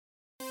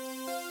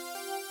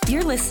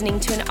You're listening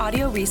to an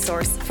audio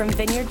resource from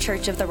Vineyard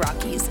Church of the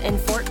Rockies in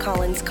Fort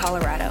Collins,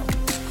 Colorado.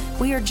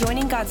 We are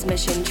joining God's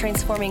mission,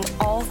 transforming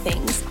all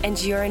things, and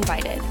you're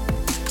invited.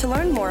 To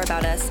learn more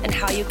about us and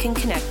how you can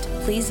connect,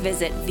 please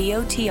visit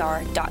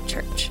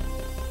votr.church.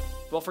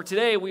 Well, for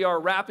today, we are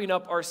wrapping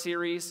up our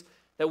series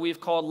that we've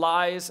called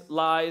Lies,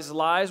 Lies,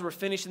 Lies. We're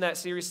finishing that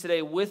series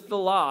today with the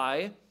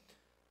lie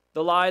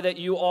that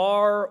you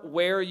are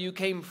where you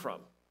came from.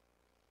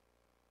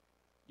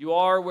 You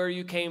are where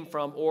you came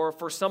from, or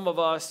for some of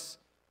us,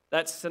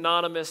 that's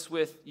synonymous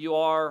with you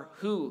are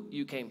who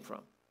you came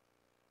from.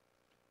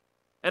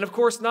 And of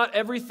course, not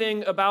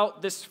everything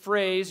about this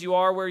phrase, you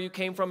are where you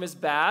came from, is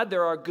bad.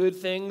 There are good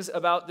things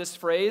about this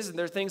phrase, and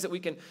there are things that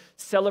we can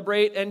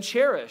celebrate and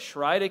cherish,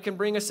 right? It can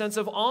bring a sense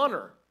of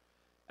honor.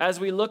 As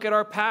we look at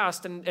our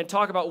past and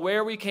talk about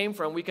where we came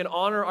from, we can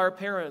honor our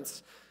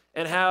parents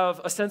and have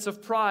a sense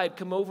of pride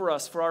come over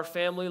us for our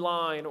family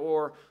line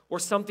or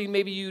something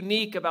maybe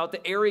unique about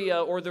the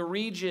area or the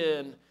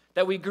region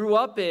that we grew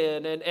up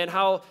in and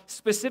how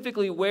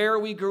specifically where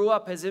we grew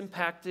up has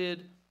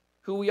impacted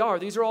who we are.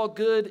 These are all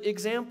good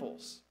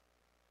examples.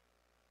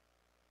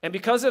 And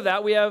because of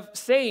that, we have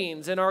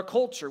sayings in our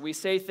culture. We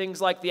say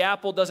things like the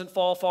apple doesn't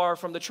fall far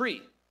from the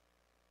tree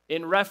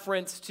in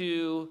reference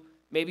to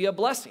maybe a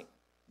blessing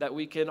that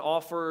we can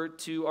offer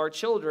to our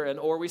children.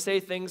 Or we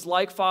say things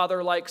like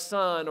father, like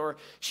son, or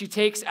she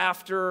takes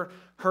after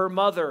her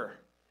mother.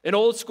 An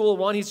old school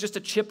one, he's just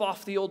a chip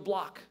off the old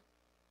block.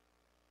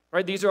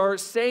 Right? These are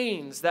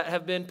sayings that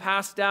have been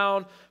passed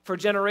down for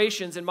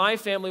generations. In my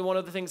family, one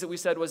of the things that we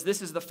said was,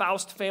 this is the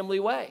Faust family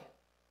way.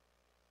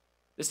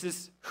 This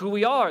is who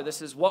we are.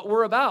 This is what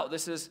we're about.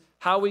 This is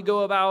how we go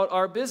about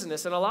our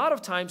business. And a lot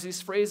of times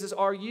these phrases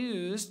are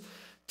used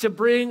to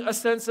bring a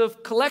sense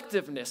of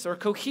collectiveness or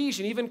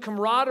cohesion, even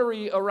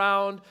camaraderie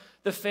around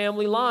the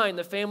family line,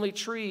 the family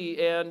tree,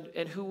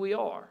 and who we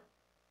are.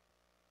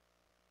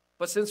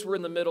 But since we're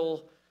in the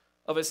middle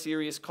of a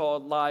series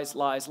called Lies,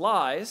 Lies,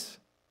 Lies,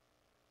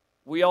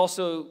 we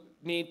also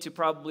need to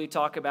probably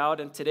talk about,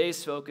 and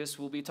today's focus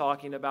will be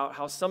talking about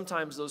how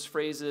sometimes those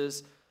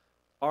phrases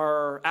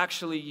are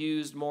actually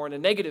used more in a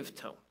negative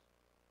tone.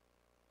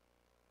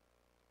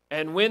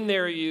 And when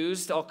they're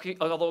used,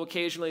 although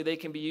occasionally they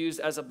can be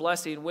used as a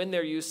blessing, when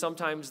they're used,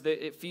 sometimes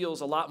it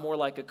feels a lot more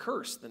like a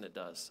curse than it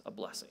does a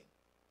blessing.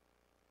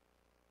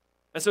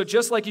 And so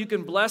just like you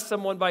can bless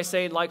someone by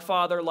saying like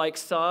father, like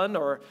son,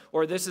 or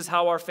this is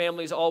how our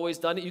family's always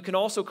done it, you can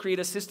also create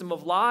a system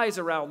of lies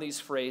around these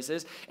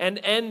phrases and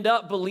end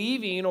up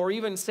believing or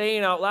even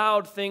saying out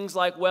loud things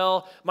like,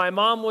 well, my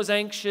mom was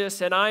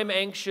anxious and I'm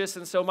anxious,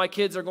 and so my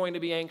kids are going to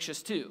be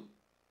anxious too.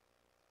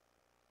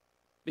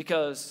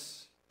 Because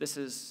this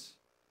is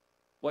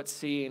what's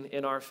seen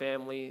in our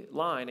family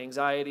line.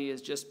 Anxiety is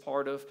just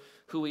part of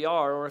who we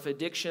are. Or if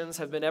addictions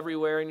have been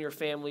everywhere in your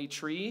family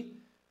tree,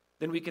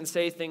 then we can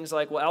say things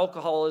like, well,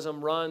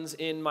 alcoholism runs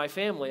in my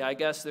family. I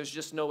guess there's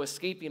just no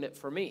escaping it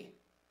for me.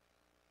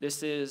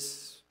 This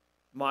is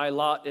my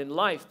lot in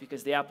life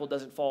because the apple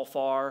doesn't fall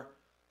far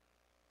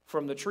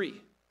from the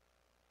tree.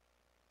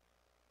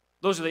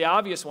 Those are the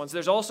obvious ones.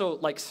 There's also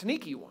like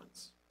sneaky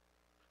ones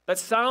that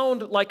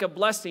sound like a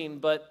blessing,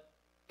 but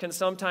can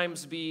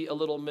sometimes be a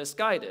little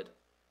misguided.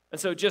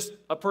 And so just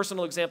a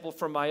personal example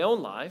from my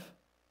own life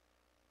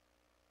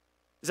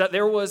is that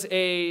there was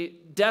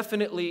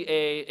definitely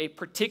a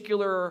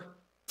particular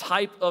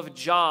type of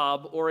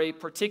job or a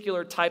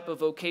particular type of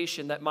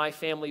vocation that my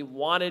family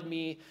wanted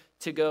me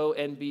to go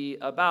and be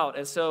about.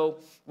 And so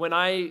when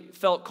I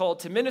felt called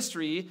to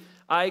ministry,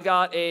 I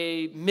got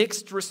a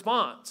mixed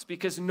response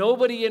because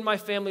nobody in my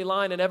family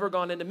line had ever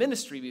gone into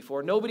ministry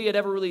before. Nobody had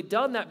ever really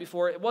done that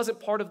before. It wasn't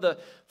part of the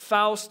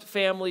Faust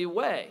family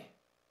way.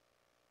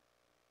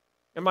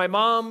 And my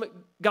mom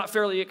got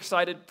fairly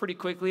excited pretty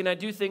quickly, and I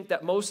do think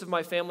that most of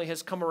my family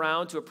has come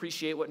around to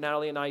appreciate what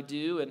Natalie and I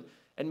do and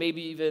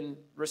maybe even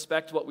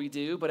respect what we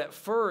do. But at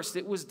first,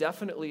 it was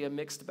definitely a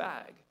mixed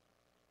bag.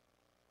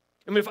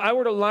 I mean, if I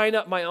were to line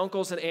up my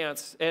uncles and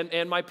aunts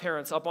and my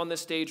parents up on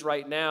this stage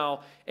right now,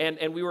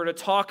 and we were to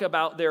talk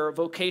about their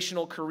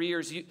vocational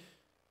careers,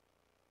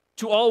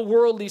 to all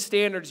worldly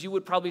standards, you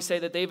would probably say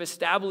that they've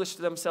established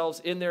themselves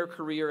in their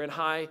career in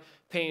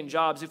high-paying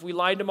jobs. If we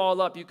lined them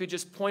all up, you could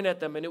just point at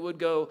them, and it would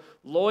go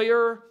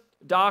lawyer,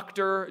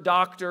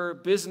 doctor,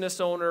 business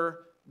owner,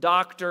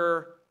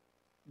 doctor,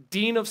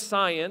 dean of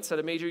science at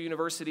a major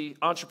university,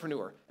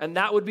 entrepreneur. And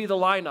that would be the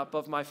lineup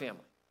of my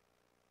family.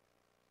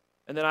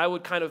 And then I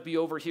would kind of be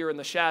over here in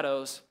the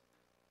shadows,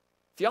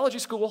 theology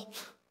school,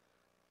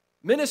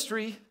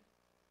 ministry.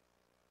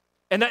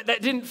 And that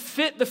didn't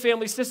fit the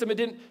family system. It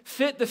didn't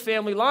fit the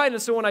family line.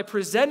 And so when I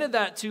presented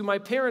that to my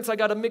parents, I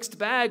got a mixed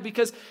bag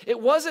because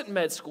it wasn't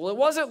med school, it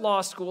wasn't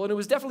law school, and it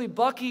was definitely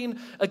bucking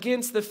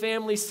against the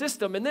family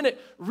system. And then it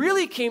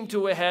really came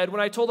to a head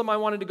when I told them I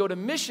wanted to go to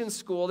mission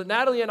school, that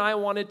Natalie and I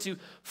wanted to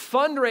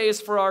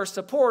fundraise for our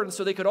support, and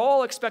so they could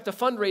all expect a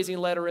fundraising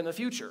letter in the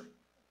future.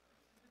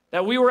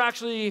 That we were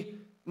actually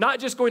not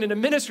just going into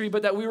ministry,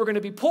 but that we were going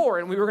to be poor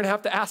and we were going to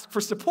have to ask for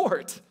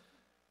support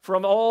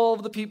from all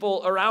of the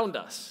people around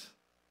us.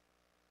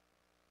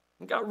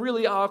 It got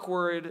really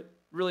awkward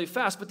really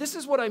fast. But this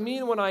is what I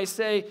mean when I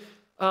say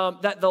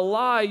that the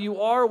lie,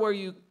 you are where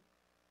you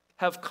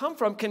have come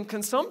from,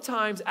 can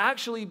sometimes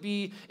actually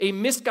be a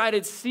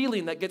misguided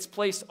ceiling that gets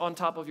placed on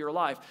top of your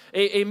life,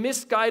 a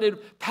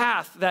misguided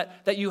path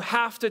that you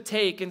have to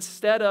take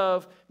instead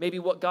of maybe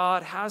what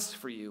God has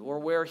for you or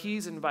where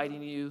he's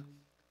inviting you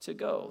to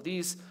go.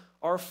 These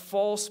are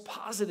false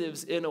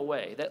positives in a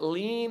way that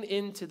lean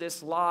into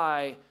this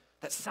lie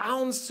that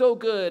sounds so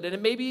good and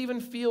it maybe even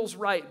feels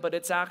right, but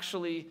it's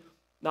actually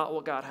not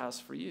what God has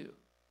for you.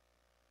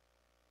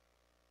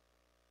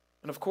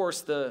 And of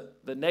course, the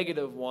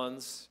negative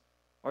ones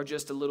are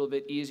just a little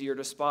bit easier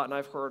to spot. And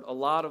I've heard a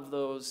lot of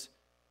those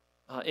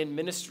in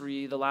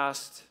ministry the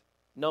last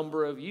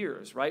number of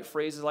years, right?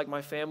 Phrases like,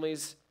 my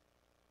family's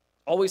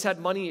always had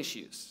money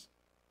issues.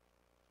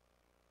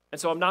 And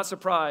so I'm not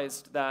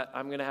surprised that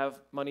I'm going to have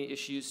money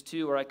issues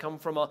too, or I come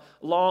from a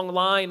long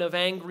line of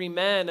angry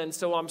men, and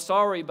so I'm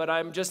sorry, but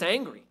I'm just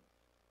angry.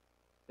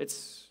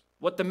 It's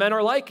what the men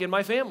are like in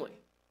my family.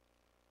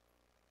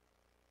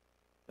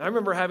 I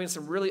remember having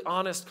some really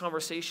honest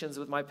conversations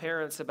with my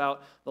parents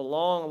about the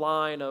long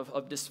line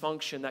of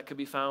dysfunction that could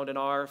be found in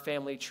our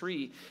family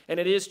tree. And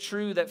it is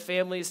true that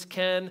families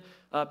can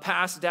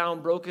pass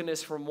down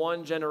brokenness from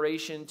one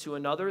generation to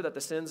another, that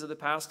the sins of the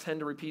past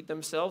tend to repeat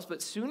themselves.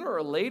 But sooner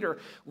or later,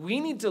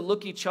 we need to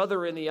look each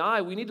other in the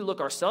eye. We need to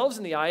look ourselves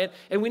in the eye.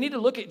 And we need to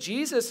look at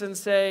Jesus and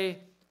say,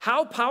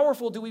 how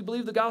powerful do we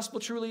believe the gospel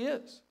truly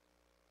is?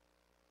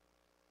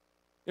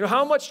 You know,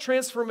 how much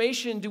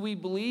transformation do we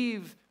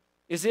believe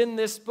is in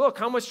this book?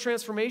 How much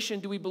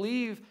transformation do we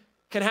believe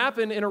can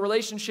happen in a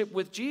relationship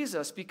with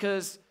Jesus?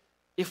 Because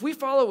if we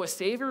follow a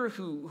Savior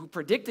who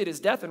predicted his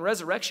death and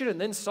resurrection and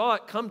then saw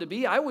it come to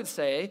be, I would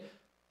say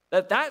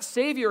that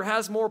Savior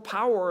has more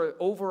power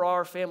over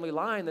our family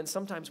line than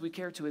sometimes we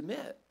care to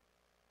admit.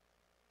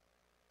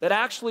 That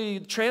actually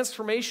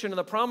transformation and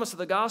the promise of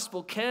the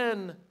gospel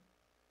can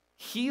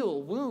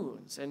heal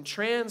wounds and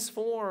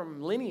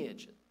transform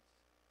lineages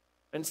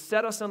and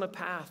set us on a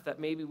path that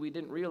maybe we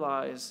didn't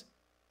realize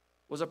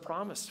was a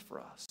promise for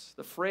us.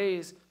 The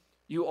phrase,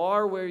 you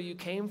are where you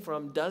came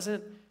from,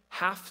 doesn't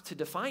have to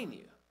define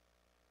you.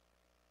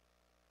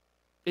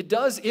 It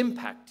does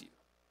impact you.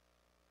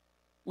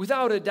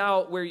 Without a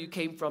doubt, where you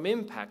came from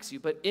impacts you,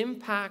 but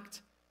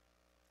impact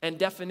and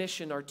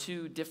definition are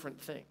two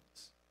different things.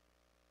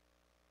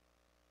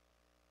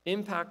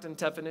 Impact and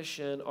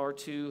definition are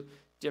two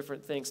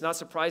different things. Not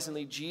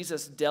surprisingly,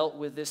 Jesus dealt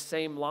with this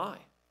same lie.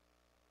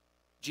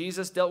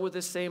 Jesus dealt with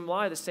this same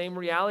lie, the same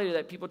reality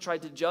that people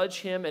tried to judge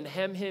him and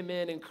hem him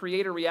in and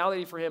create a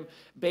reality for him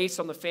based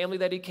on the family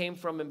that he came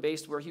from and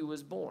based where he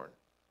was born.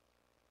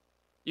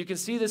 You can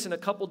see this in a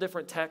couple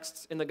different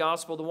texts in the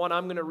gospel. The one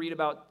I'm going to read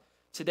about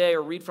today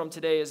or read from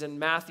today is in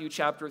Matthew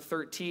chapter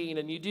 13.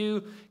 And you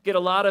do get a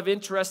lot of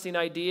interesting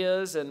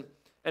ideas and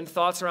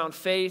thoughts around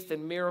faith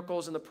and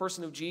miracles in the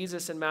person of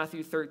Jesus in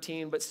Matthew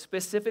 13, but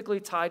specifically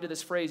tied to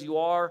this phrase, you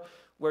are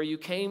where you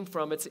came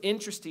from. It's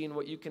interesting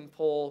what you can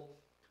pull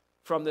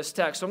from this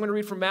text. So I'm going to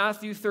read from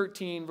Matthew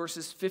 13,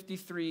 verses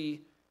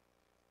 53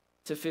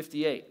 to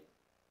 58.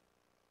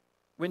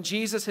 When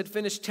Jesus had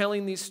finished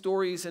telling these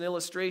stories and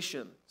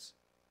illustrations,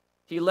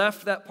 he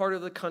left that part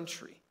of the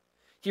country.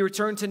 He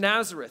returned to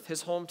Nazareth,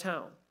 his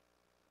hometown.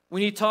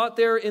 When he taught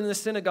there in the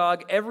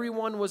synagogue,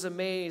 everyone was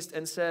amazed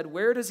and said,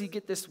 "Where does he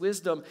get this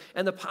wisdom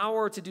and the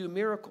power to do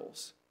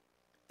miracles?"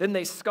 Then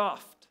they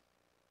scoffed.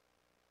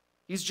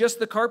 "He's just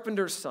the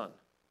carpenter's son.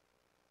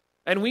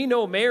 And we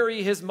know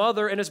Mary, his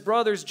mother, and his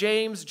brothers,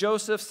 James,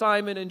 Joseph,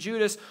 Simon, and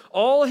Judas.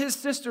 All his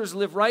sisters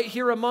live right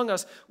here among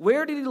us.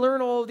 Where did he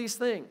learn all of these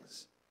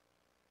things?"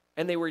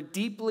 And they were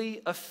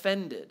deeply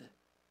offended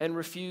and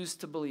refused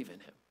to believe in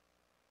him.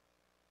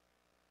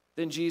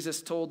 Then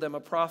Jesus told them, a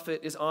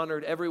prophet is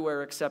honored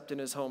everywhere except in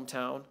his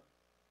hometown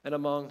and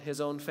among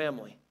his own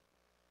family.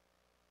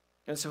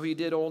 And so he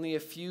did only a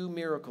few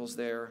miracles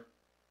there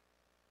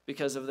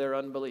because of their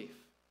unbelief.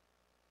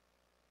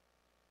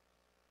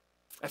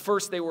 At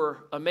first, they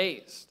were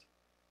amazed.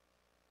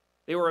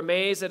 They were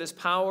amazed at his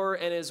power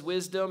and his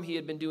wisdom. He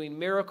had been doing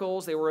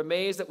miracles. They were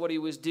amazed at what he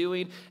was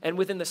doing. And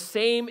within the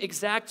same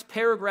exact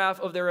paragraph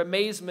of their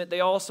amazement, they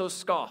also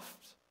scoffed.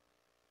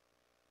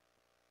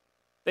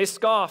 They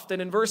scoffed.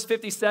 And in verse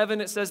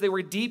 57, it says they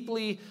were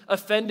deeply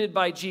offended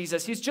by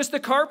Jesus. He's just the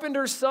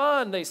carpenter's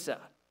son, they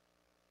said.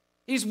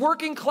 He's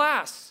working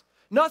class.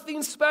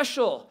 Nothing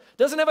special.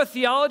 Doesn't have a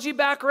theology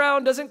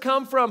background. Doesn't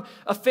come from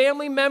a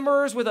family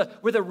members with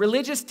a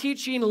religious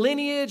teaching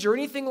lineage or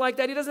anything like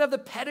that. He doesn't have the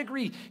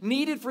pedigree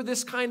needed for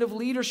this kind of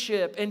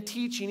leadership and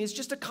teaching. He's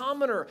just a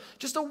commoner,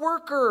 just a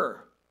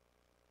worker.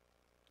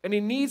 And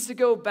he needs to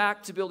go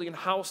back to building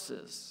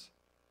houses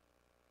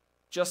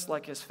just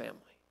like his family.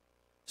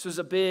 This was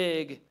a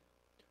big,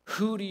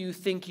 who do you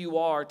think you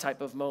are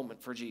type of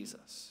moment for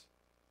Jesus.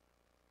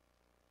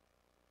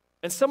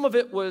 And some of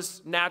it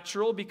was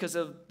natural because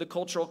of the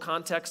cultural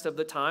context of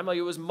the time. Like,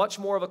 it was much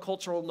more of a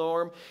cultural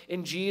norm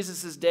in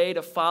Jesus' day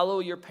to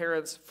follow your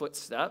parents'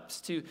 footsteps,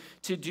 to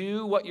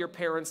do what your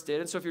parents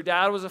did. And so if your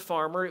dad was a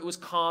farmer, it was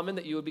common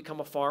that you would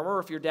become a farmer. Or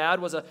if your dad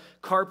was a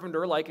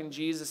carpenter, like in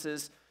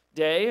Jesus'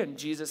 day, in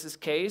Jesus'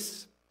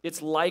 case,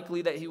 it's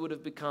likely that he would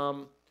have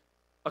become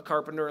a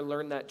carpenter and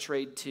learned that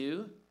trade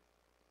too.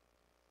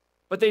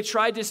 But they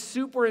tried to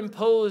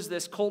superimpose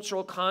this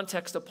cultural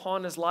context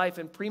upon his life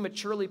and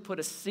prematurely put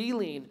a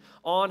ceiling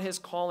on his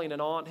calling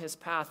and on his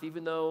path,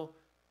 even though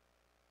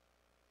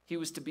he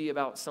was to be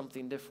about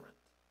something different.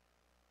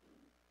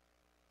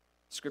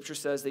 Scripture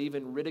says they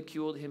even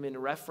ridiculed him in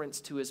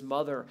reference to his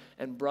mother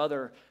and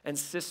brother and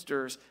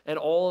sisters and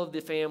all of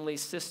the family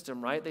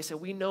system, right? They said,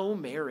 we know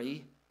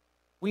Mary.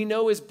 We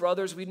know his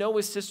brothers, we know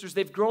his sisters.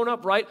 They've grown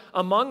up right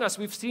among us.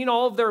 We've seen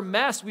all of their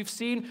mess. We've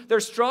seen their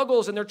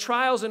struggles and their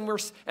trials and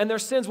their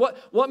sins.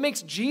 What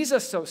makes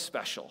Jesus so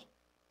special?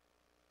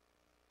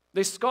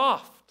 They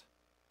scoffed.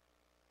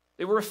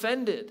 They were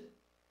offended.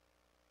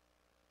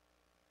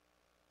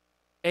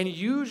 And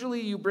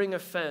usually you bring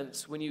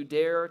offense when you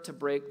dare to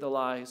break the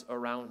lies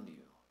around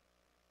you.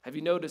 Have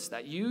you noticed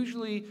that?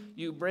 Usually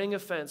you bring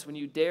offense when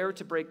you dare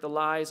to break the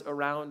lies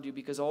around you,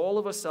 because all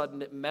of a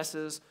sudden it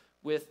messes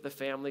with the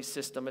family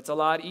system. It's a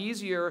lot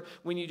easier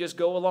when you just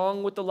go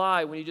along with the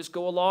lie, when you just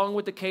go along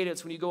with the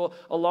cadence, when you go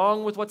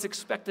along with what's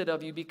expected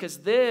of you, because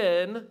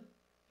then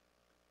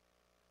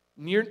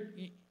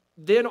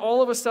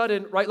all of a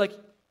sudden, right, like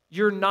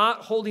you're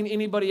not holding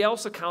anybody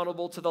else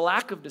accountable to the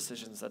lack of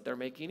decisions that they're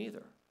making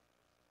either.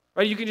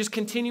 Right? You can just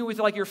continue with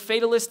like your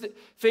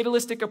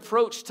fatalistic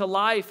approach to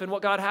life and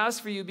what God has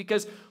for you,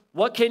 because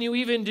what can you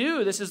even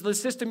do? This is the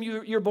system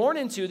you're born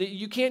into, that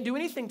you can't do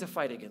anything to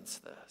fight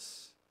against this.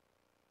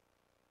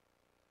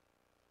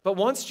 But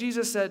once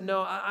Jesus said,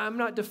 no, I'm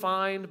not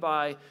defined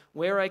by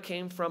where I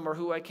came from or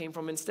who I came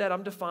from. Instead,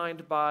 I'm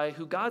defined by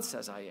who God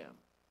says I am.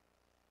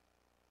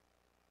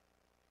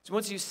 So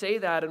once you say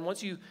that, and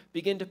once you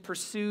begin to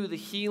pursue the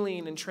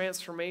healing and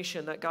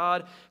transformation that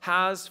God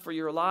has for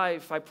your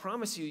life, I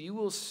promise you, you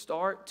will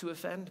start to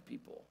offend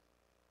people.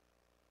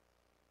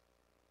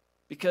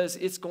 Because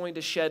it's going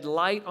to shed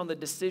light on the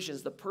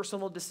decisions, the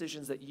personal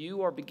decisions that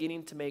you are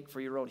beginning to make for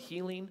your own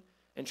healing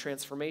and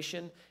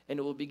transformation, and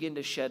it will begin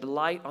to shed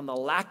light on the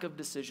lack of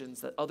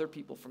decisions that other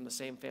people from the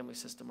same family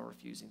system are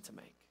refusing to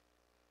make.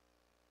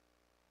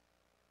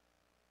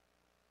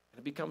 And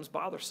it becomes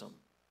bothersome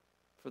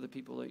for the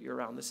people that you're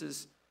around. This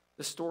is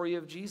the story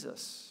of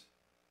Jesus.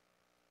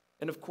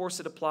 And of course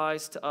it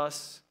applies to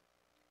us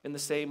in the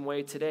same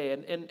way today.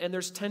 And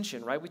there's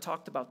tension, right? We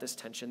talked about this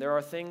tension. There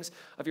are things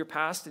of your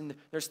past and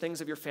there's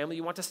things of your family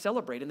you want to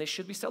celebrate, and they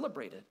should be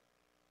celebrated.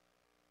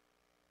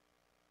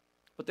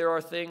 But there are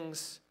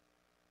things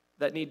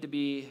that need to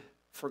be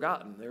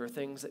forgotten. There are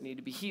things that need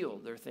to be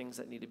healed. There are things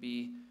that need to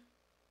be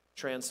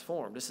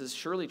transformed. This is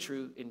surely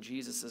true in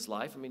Jesus'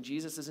 life. I mean,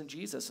 Jesus isn't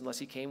Jesus unless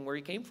he came where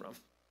he came from.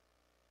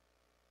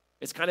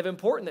 It's kind of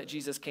important that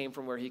Jesus came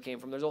from where he came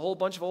from. There's a whole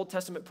bunch of Old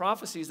Testament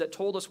prophecies that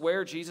told us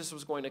where Jesus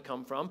was going to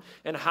come from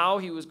and how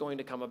he was going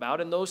to come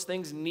about, and those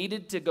things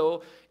needed to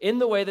go in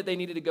the way that they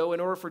needed to go in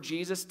order for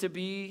Jesus to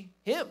be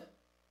him.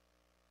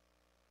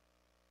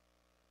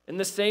 In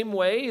the same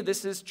way,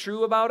 this is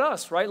true about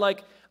us, right?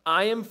 Like,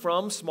 I am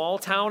from small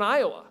town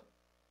Iowa.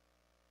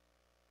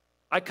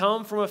 I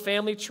come from a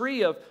family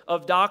tree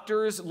of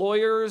doctors,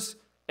 lawyers,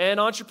 and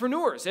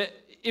entrepreneurs.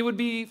 It would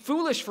be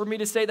foolish for me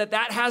to say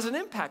that hasn't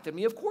impacted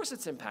me. Of course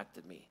it's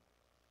impacted me.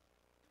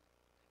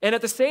 And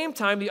at the same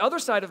time, the other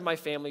side of my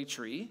family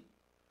tree,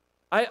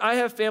 I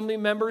have family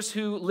members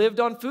who lived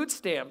on food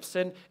stamps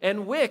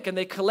and WIC, and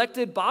they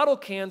collected bottle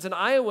cans in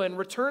Iowa and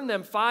returned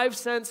them 5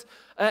 cents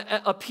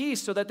a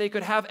piece so that they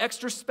could have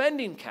extra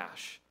spending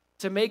cash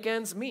to make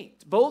ends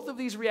meet. Both of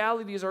these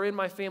realities are in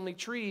my family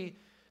tree,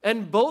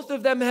 and both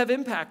of them have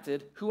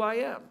impacted who I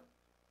am.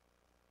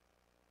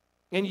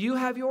 And you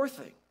have your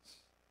things.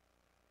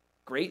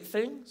 Great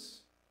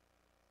things,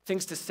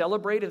 things to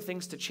celebrate and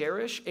things to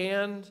cherish,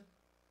 and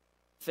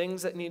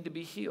things that need to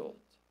be healed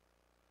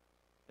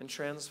and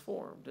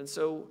transformed. And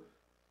so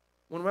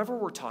whenever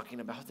we're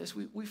talking about this,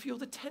 we feel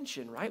the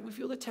tension, right? We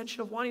feel the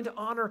tension of wanting to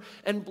honor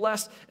and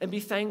bless and be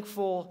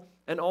thankful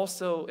and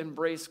also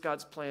embrace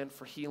God's plan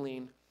for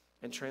healing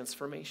and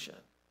transformation.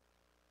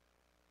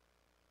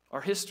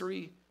 Our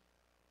history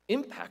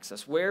impacts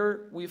us.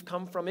 Where we've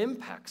come from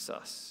impacts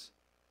us.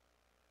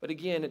 But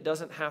again, it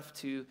doesn't have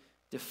to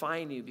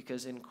define you,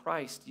 because in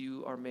Christ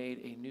you are made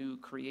a new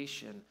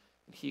creation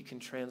and he can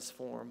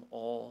transform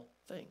all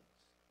things.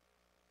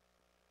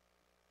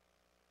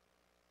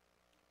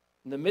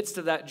 In the midst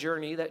of that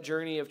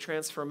journey of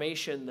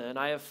transformation, then,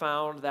 I have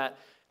found that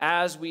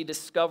as we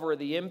discover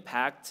the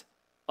impact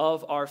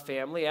of our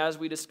family, as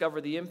we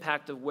discover the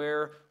impact of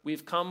where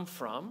we've come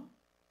from,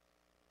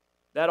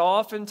 that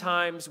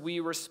oftentimes we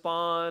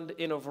respond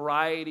in a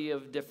variety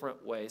of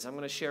different ways. I'm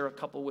going to share a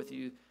couple with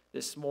you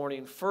this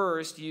morning.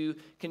 First, you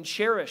can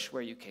cherish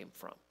where you came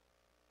from.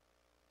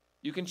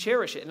 You can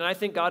cherish it. And I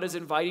think God is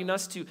inviting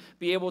us to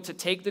be able to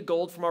take the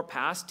gold from our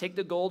past, take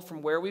the gold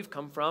from where we've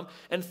come from,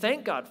 and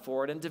thank God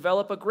for it and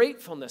develop a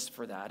gratefulness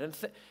for that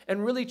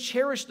and really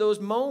cherish those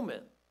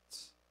moments.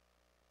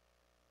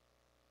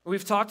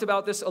 We've talked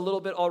about this a little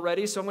bit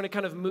already, so I'm going to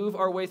kind of move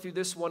our way through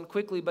this one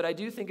quickly, but I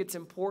do think it's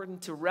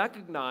important to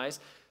recognize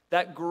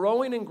that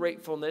growing in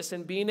gratefulness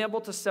and being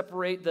able to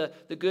separate the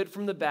good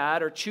from the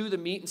bad or chew the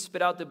meat and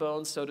spit out the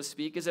bones, so to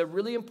speak, is a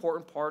really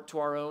important part to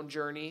our own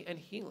journey and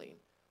healing.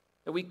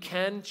 That we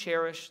can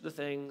cherish the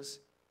things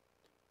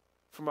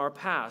from our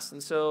past.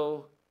 And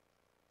so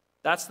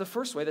that's the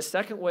first way. The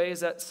second way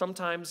is that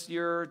sometimes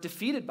you're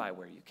defeated by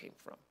where you came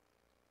from.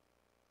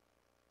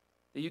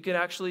 That you can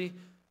actually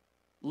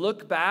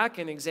look back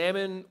and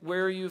examine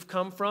where you've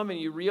come from, and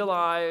you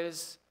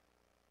realize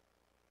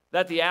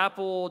that the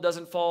apple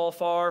doesn't fall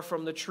far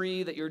from the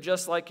tree, that you're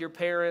just like your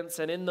parents,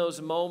 and in those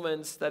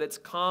moments that it's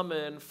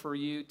common for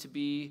you to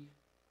be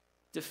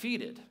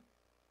defeated.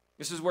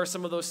 This is where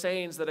some of those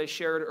sayings that I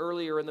shared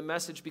earlier in the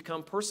message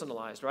become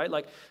personalized, right?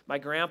 Like, my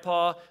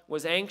grandpa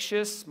was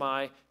anxious,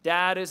 my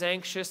dad is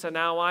anxious, and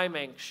now I'm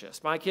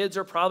anxious. My kids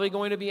are probably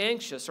going to be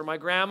anxious. Or my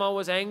grandma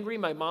was angry,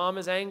 my mom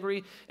is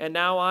angry, and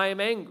now I am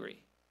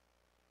angry.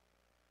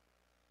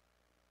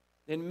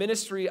 In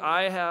ministry,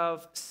 I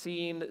have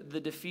seen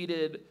the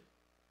defeated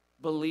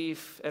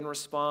belief and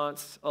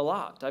response a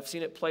lot. I've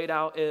seen it played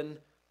out in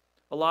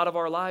a lot of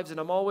our lives, and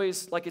I'm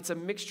always like, it's a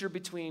mixture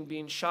between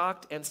being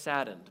shocked and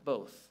saddened,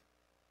 both.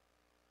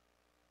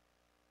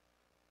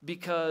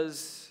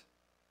 Because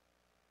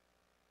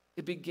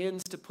it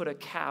begins to put a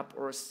cap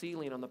or a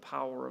ceiling on the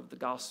power of the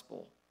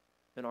gospel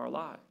in our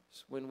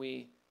lives when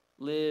we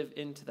live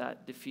into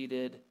that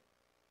defeated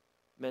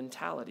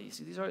mentality.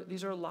 See,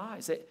 these are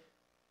lies.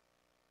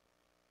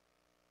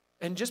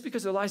 And just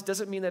because they're lies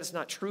doesn't mean that it's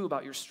not true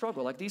about your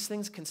struggle. Like, these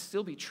things can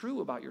still be true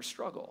about your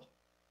struggle.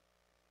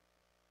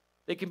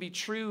 They can be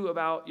true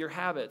about your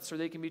habits, or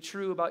they can be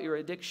true about your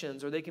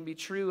addictions, or they can be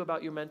true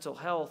about your mental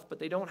health, but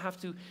they don't have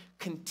to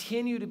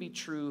continue to be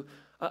true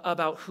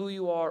about who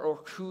you are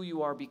or who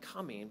you are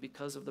becoming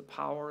because of the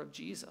power of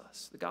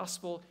Jesus. The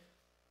gospel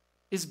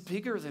is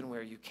bigger than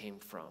where you came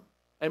from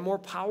and more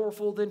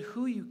powerful than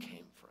who you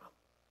came from.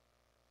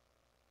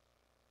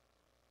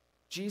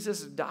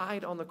 Jesus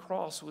died on the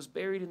cross, was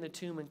buried in the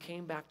tomb, and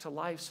came back to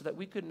life so that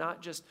we could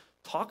not just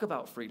talk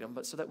about freedom,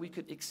 but so that we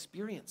could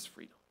experience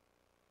freedom.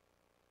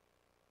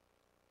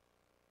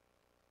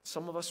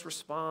 Some of us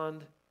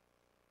respond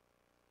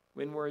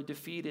when we're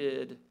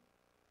defeated,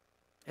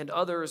 and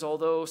others,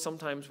 although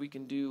sometimes we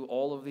can do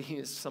all of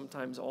these,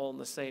 sometimes all in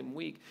the same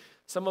week,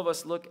 some of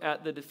us look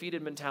at the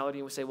defeated mentality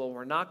and we say, well,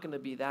 we're not going to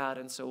be that,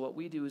 and so what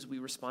we do is we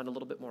respond a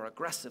little bit more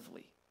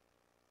aggressively.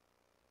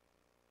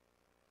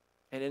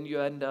 And then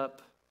you end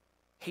up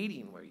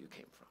hating where you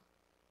came from.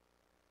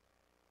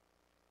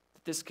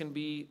 This can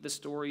be the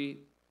story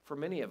for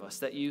many of us,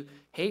 that you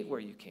hate where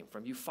you came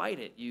from. You fight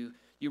it. You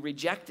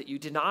reject it. You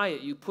deny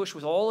it. You push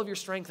with all of your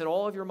strength and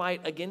all of your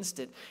might against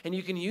it. And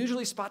you can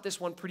usually spot this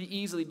one pretty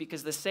easily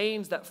because the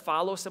sayings that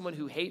follow someone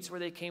who hates where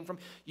they came from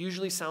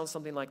usually sound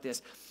something like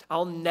this: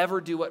 I'll never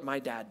do what my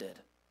dad did.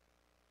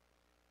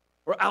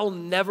 Or I'll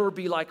never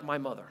be like my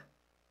mother.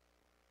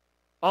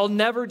 I'll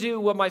never do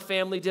what my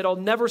family did. I'll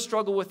never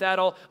struggle with that.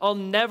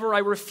 I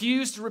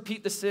refuse to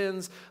repeat the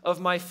sins of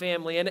my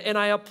family. And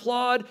I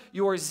applaud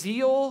your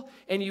zeal,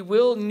 and you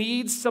will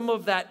need some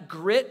of that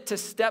grit to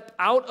step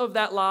out of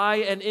that lie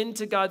and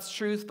into God's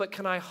truth. But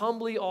can I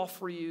humbly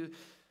offer you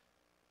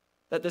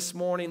that this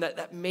morning,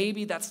 that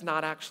maybe that's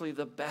not actually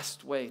the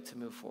best way to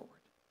move forward?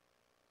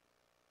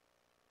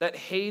 That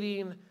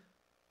hating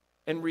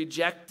and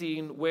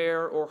rejecting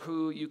where or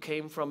who you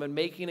came from and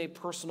making a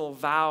personal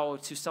vow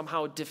to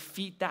somehow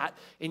defeat that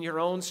in your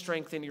own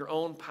strength and your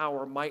own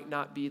power might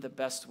not be the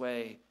best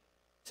way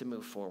to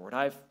move forward.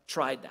 I've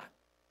tried that.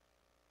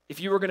 If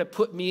you were going to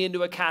put me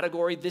into a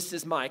category, this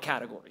is my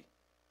category.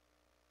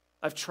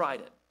 I've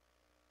tried it,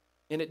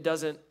 and it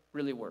doesn't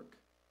really work.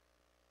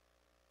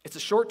 It's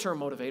a short-term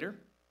motivator.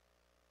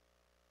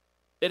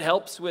 It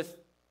helps with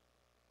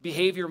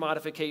behavior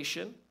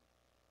modification.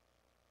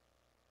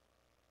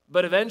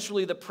 But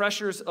eventually the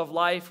pressures of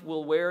life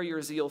will wear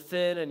your zeal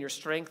thin and your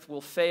strength will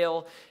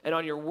fail. And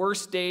on your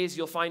worst days,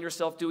 you'll find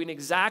yourself doing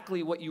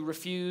exactly what you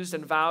refused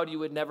and vowed you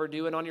would never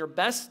do. And on your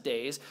best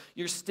days,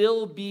 you're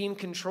still being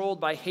controlled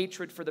by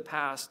hatred for the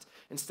past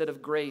instead of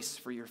grace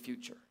for your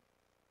future.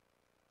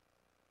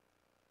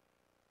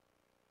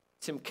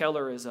 Tim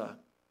Keller is a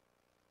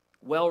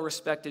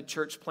well-respected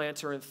church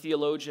planter and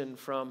theologian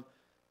from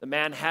the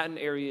Manhattan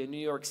area in New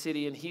York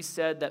City. And he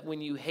said that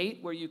when you hate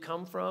where you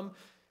come from,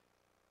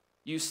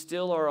 you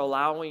still are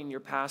allowing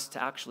your past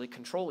to actually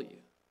control you.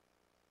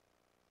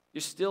 You're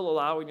still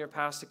allowing your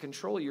past to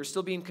control you. You're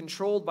still being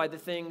controlled by the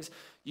things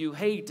you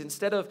hate.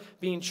 Instead of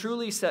being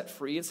truly set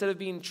free, instead of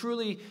being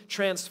truly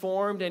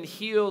transformed and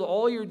healed,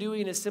 all you're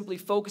doing is simply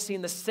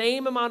focusing the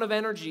same amount of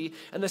energy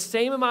and the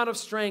same amount of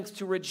strength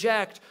to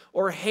reject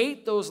or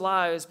hate those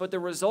lies, but the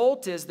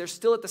result is they're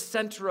still at the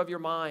center of your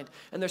mind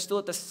and they're still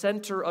at the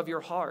center of your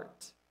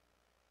heart.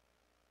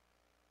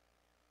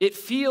 It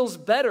feels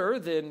better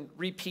than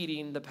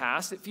repeating the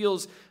past. It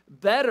feels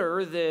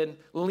better than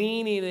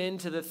leaning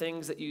into the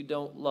things that you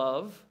don't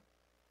love,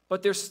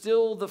 but they're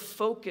still the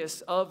focus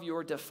of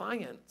your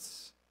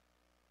defiance.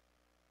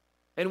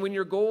 And when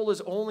your goal is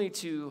only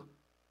to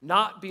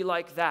not be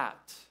like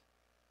that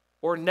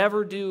or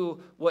never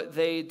do what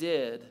they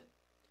did,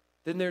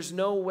 then there's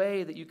no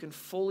way that you can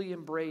fully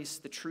embrace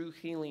the true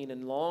healing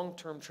and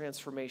long-term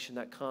transformation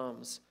that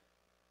comes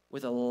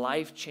with a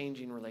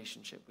life-changing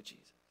relationship with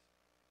Jesus.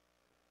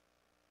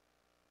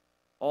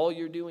 All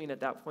you're doing at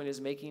that point is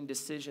making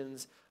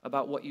decisions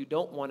about what you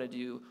don't want to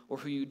do or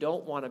who you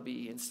don't want to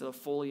be instead of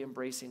fully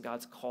embracing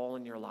God's call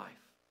in your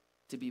life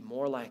to be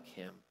more like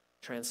him,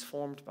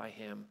 transformed by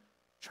him,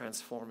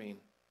 transforming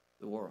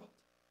the world.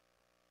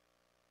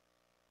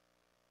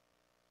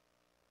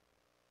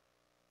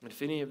 And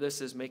if any of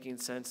this is making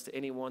sense to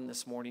anyone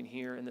this morning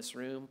here in this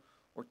room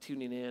or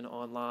tuning in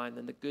online,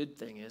 then the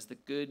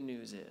good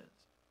news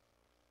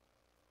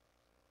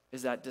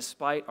is that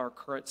despite our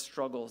current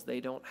struggles, they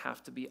don't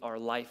have to be our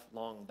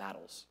lifelong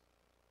battles.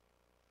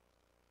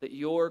 That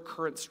your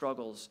current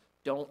struggles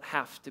don't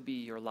have to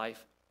be your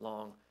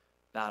lifelong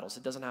battles.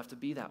 It doesn't have to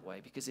be that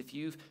way, because if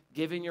you've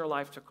given your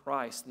life to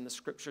Christ, then the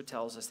scripture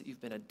tells us that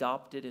you've been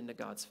adopted into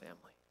God's family.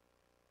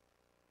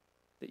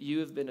 That you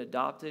have been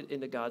adopted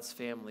into God's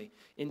family,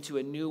 into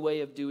a new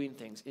way of doing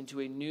things,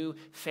 into a new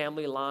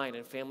family line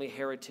and family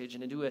heritage,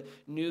 and into a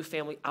new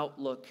family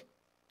outlook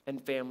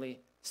and family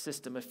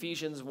system.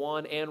 Ephesians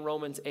 1 and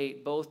Romans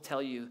 8 both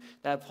tell you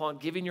that upon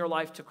giving your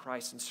life to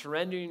Christ and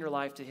surrendering your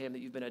life to him, that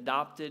you've been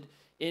adopted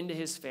into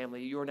his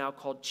family. You are now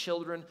called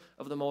children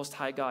of the Most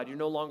High God. You're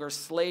no longer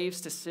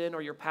slaves to sin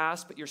or your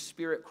past, but your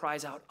spirit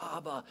cries out,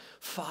 Abba,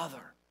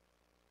 Father.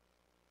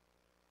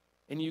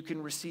 And you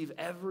can receive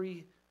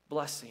every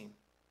blessing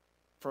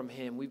from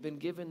him. We've been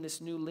given this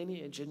new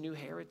lineage, a new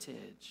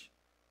heritage.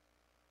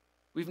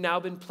 We've now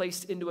been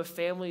placed into a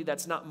family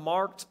that's not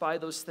marked by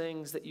those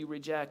things that you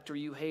reject or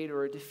you hate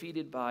or are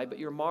defeated by, but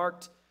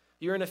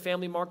you're in a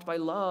family marked by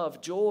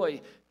love, joy,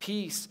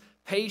 peace,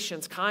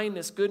 patience,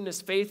 kindness, goodness,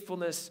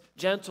 faithfulness,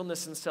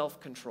 gentleness, and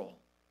self-control.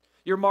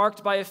 You're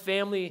marked by a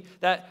family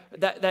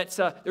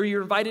or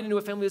you're invited into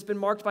a family that's been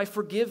marked by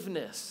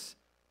forgiveness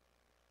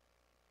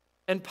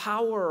and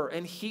power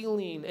and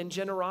healing and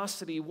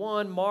generosity,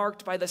 one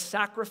marked by the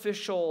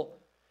sacrificial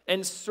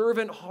and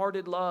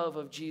servant-hearted love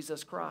of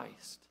Jesus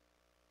Christ.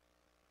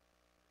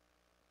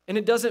 And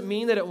it doesn't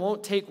mean that it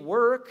won't take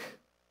work,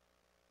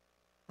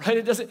 right?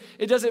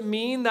 It doesn't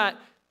mean that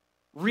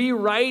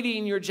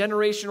rewriting your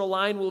generational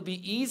line will be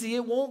easy.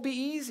 It won't be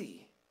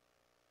easy.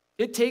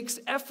 It takes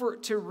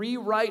effort to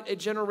rewrite a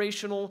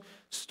generational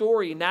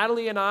story.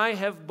 Natalie and I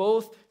have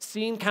both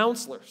seen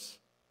counselors.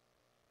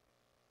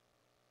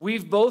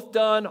 We've both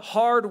done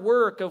hard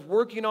work of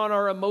working on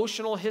our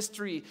emotional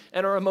history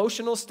and our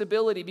emotional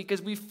stability,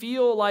 because we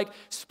feel like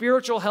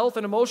spiritual health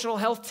and emotional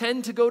health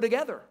tend to go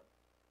together.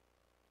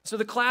 So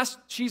the class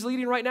she's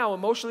leading right now,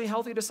 Emotionally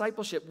Healthy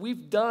Discipleship,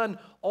 we've done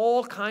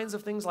all kinds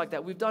of things like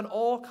that. We've done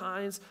all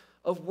kinds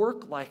of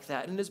work like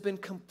that, and it's been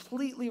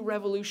completely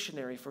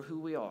revolutionary for who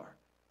we are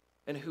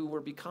and who we're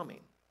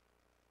becoming.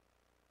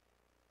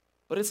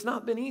 But it's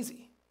not been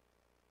easy.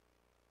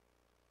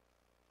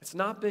 It's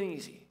not been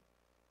easy.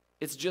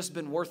 It's just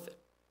been worth it.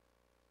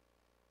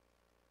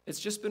 It's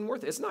just been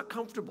worth it. It's not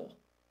comfortable.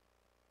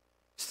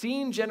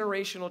 Seeing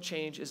generational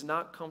change is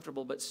not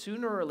comfortable, but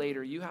sooner or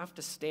later you have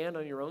to stand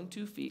on your own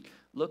 2 feet,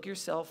 look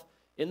yourself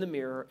in the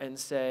mirror and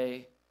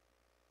say,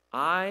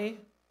 I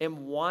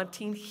am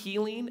wanting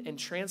healing and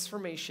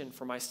transformation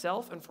for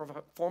myself and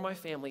for my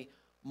family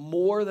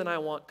more than I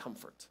want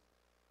comfort.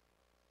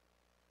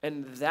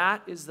 And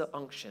that is the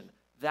unction.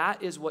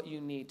 That is what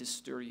you need to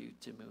stir you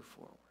to move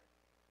forward.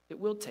 It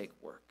will take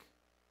work.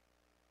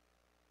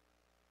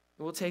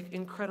 It will take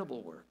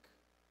incredible work.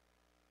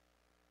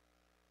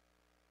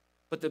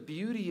 But the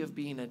beauty of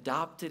being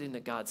adopted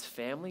into God's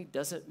family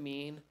doesn't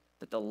mean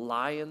that the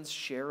lion's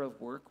share of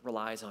work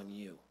relies on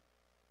you.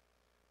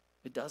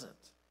 It doesn't.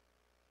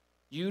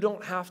 You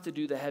don't have to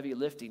do the heavy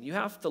lifting. You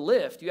have to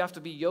lift. You have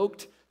to be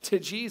yoked to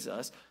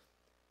Jesus.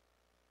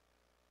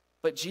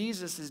 But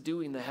Jesus is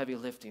doing the heavy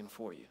lifting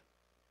for you.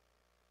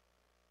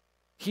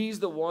 He's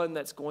the one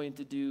that's going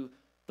to do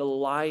the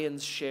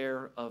lion's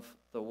share of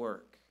the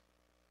work.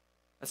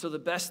 And so the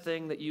best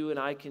thing that you and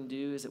I can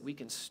do is that we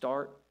can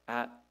start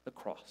at the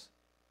cross.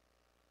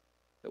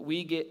 That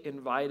we get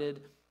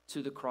invited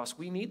to the cross.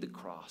 We need the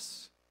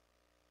cross.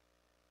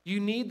 You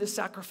need the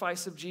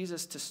sacrifice of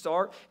Jesus to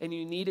start, and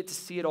you need it to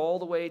see it all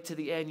the way to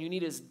the end. You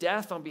need his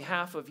death on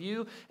behalf of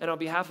you and on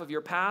behalf of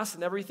your past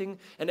and everything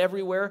and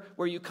everywhere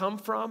where you come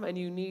from, and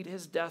you need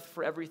his death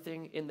for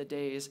everything in the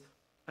days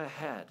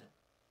ahead.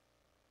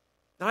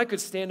 Now, I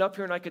could stand up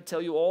here and I could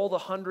tell you all the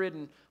 100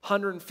 and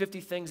 150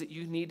 things that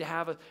you need to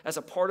have as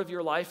a part of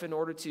your life in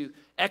order to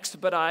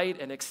expedite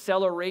and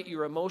accelerate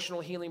your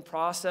emotional healing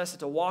process,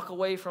 to walk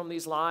away from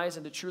these lies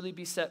and to truly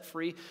be set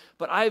free.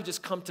 But I've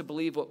just come to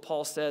believe what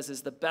Paul says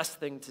is the best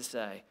thing to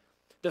say.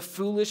 The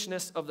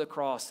foolishness of the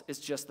cross is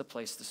just the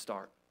place to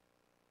start.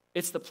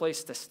 It's the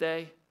place to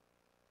stay.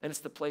 And it's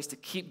the place to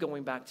keep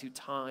going back to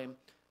time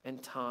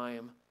and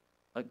time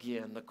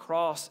again. The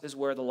cross is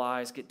where the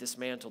lies get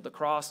dismantled. The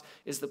cross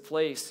is the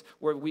place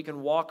where we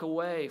can walk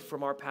away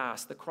from our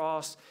past. The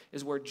cross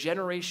is where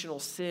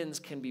generational sins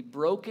can be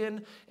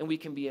broken and we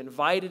can be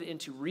invited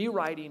into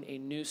rewriting a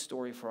new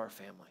story for our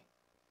family.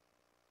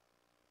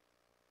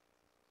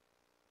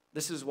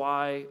 This is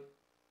why,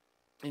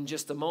 in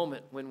just a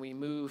moment, when we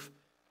move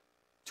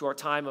to our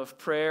time of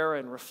prayer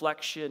and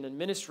reflection and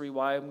ministry,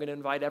 why I'm going to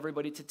invite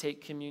everybody to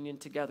take communion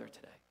together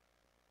today.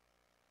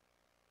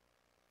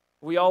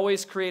 We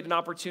always create an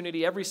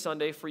opportunity every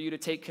Sunday for you to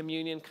take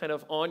communion kind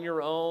of on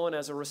your own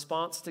as a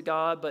response to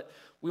God, but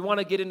we want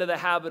to get into the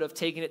habit of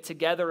taking it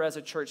together as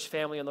a church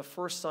family on the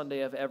first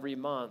Sunday of every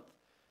month.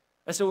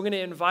 And so we're going to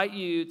invite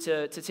you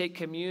to take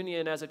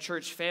communion as a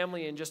church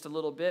family in just a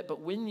little bit, but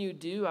when you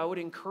do, I would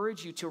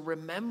encourage you to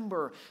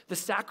remember the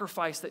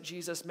sacrifice that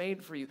Jesus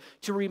made for you,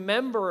 to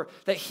remember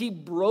that he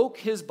broke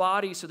his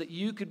body so that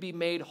you could be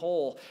made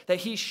whole, that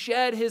he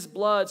shed his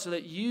blood so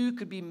that you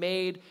could be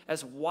made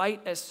as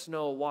white as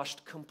snow,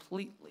 washed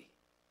completely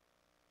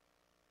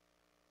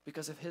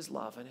because of his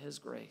love and his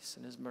grace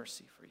and his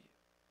mercy for you.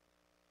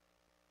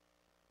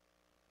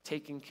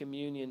 Taking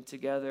communion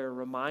together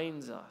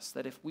reminds us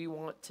that if we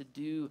want to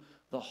do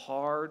the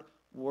hard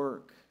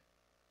work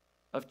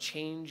of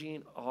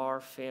changing our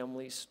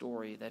family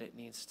story, that it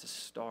needs to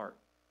start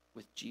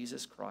with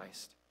Jesus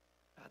Christ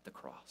at the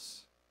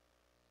cross.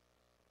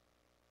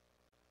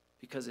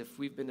 Because if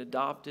we've been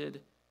adopted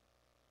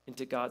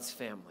into God's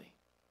family,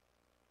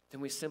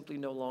 then we simply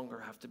no longer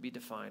have to be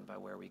defined by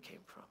where we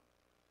came from.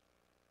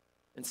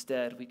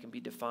 Instead, we can be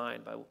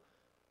defined by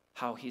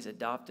how he's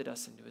adopted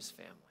us into his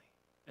family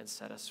and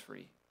set us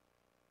free.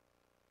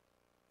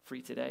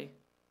 Free today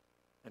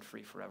and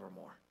free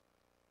forevermore.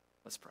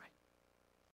 Let's pray.